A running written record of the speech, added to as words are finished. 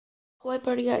White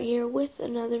Party got here with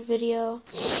another video.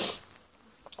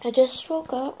 I just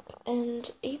woke up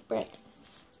and ate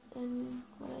breakfast. And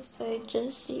when I say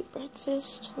just eat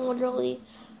breakfast, literally,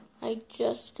 I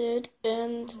just did.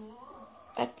 And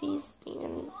Effie's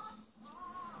being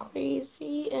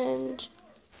crazy and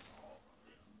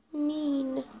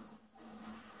mean.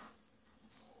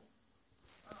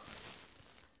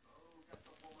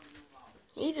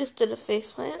 He just did a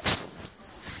faceplant.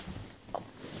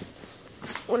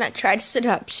 When I try to sit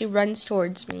up, she runs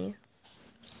towards me.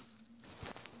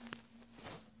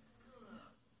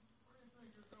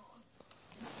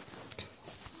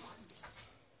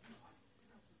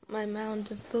 My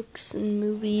amount of books and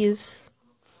movies.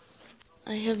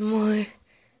 I have more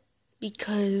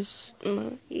because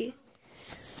I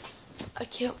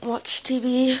can't watch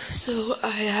TV, so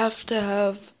I have to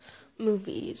have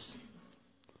movies.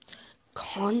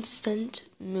 Constant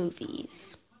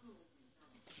movies.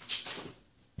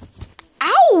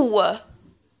 Ow!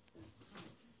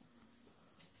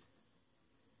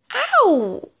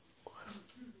 Ow!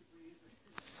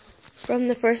 From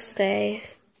the first day,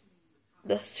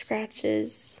 the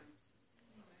scratches.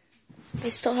 I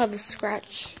still have a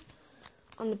scratch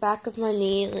on the back of my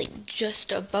knee, like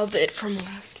just above it from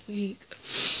last week.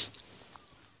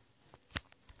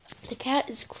 The cat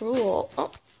is cruel.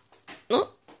 Oh.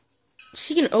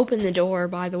 She can open the door,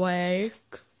 by the way.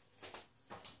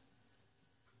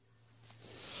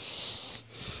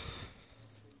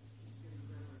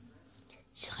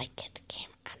 She's like, get the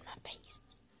camera out of my face.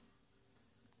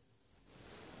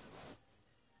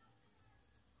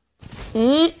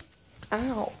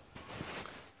 Ow.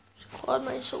 She clawed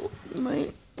my shoulder,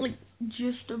 like,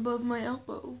 just above my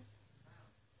elbow.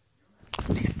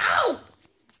 Ow!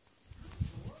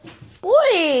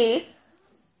 Boy!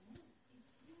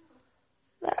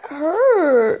 That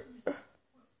hurt.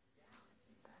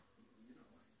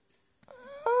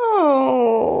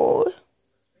 Oh.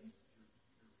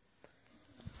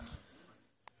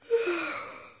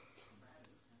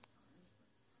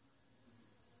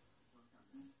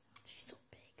 She's so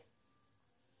big.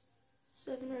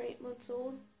 7 or 8 months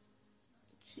old.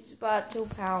 She's about 2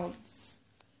 pounds.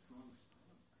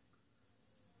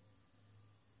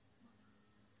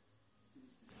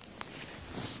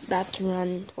 She's about to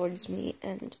run towards me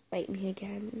and bite me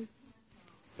again.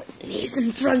 But he's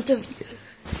in front of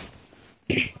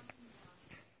you.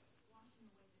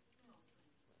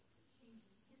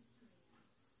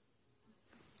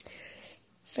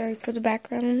 Sorry for the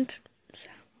background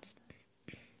sounds.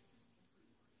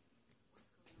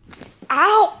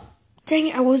 Ow! Dang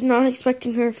it, I was not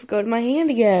expecting her to go to my hand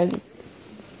again.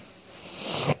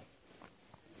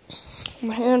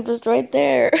 My hand was right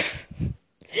there.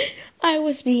 I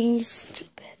was being stupid.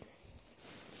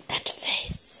 That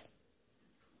face.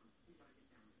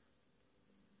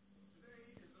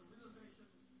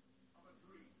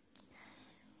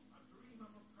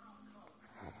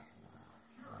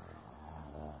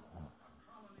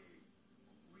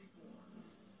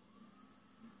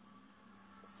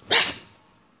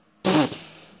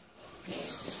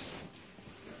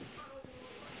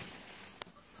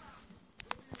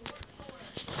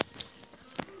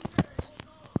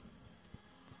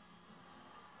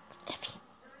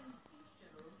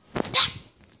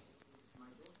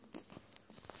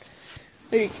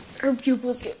 Like, her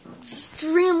pupils get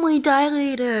extremely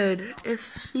dilated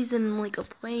if she's in, like, a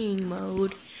playing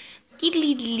mode.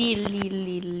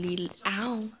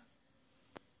 Ow.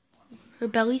 Her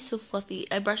belly's so fluffy.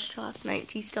 I brushed her last night.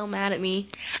 She's still mad at me.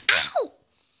 Ow!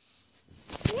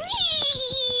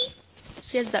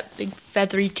 She has that big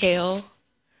feathery tail.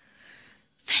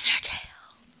 Feather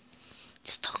tail.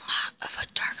 Just a lot of a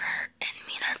darker and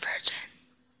meaner version.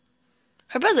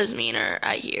 Her brother's meaner,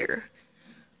 I hear.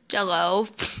 Jello,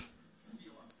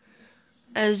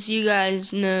 as you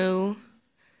guys know,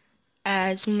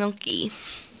 as Milky,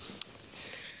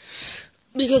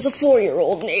 because a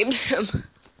 4-year-old named him.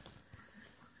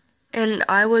 And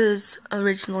I was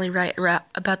originally right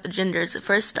about the genders. At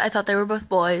first, I thought they were both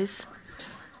boys,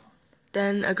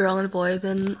 then a girl and a boy,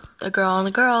 then a girl and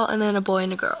a girl, and then a boy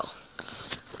and a girl.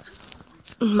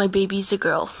 My baby's a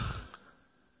girl.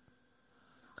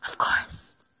 Of course.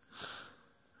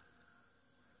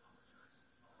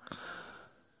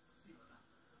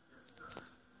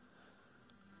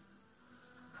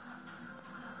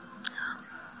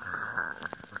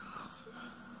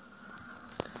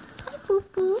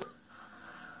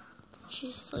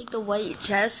 She's like the white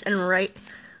chest, and right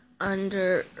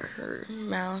under her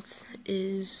mouth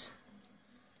is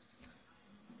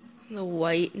the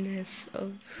whiteness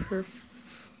of her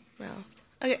mouth.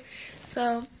 Okay,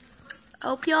 so I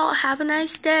hope y'all have a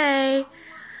nice day.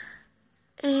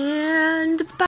 And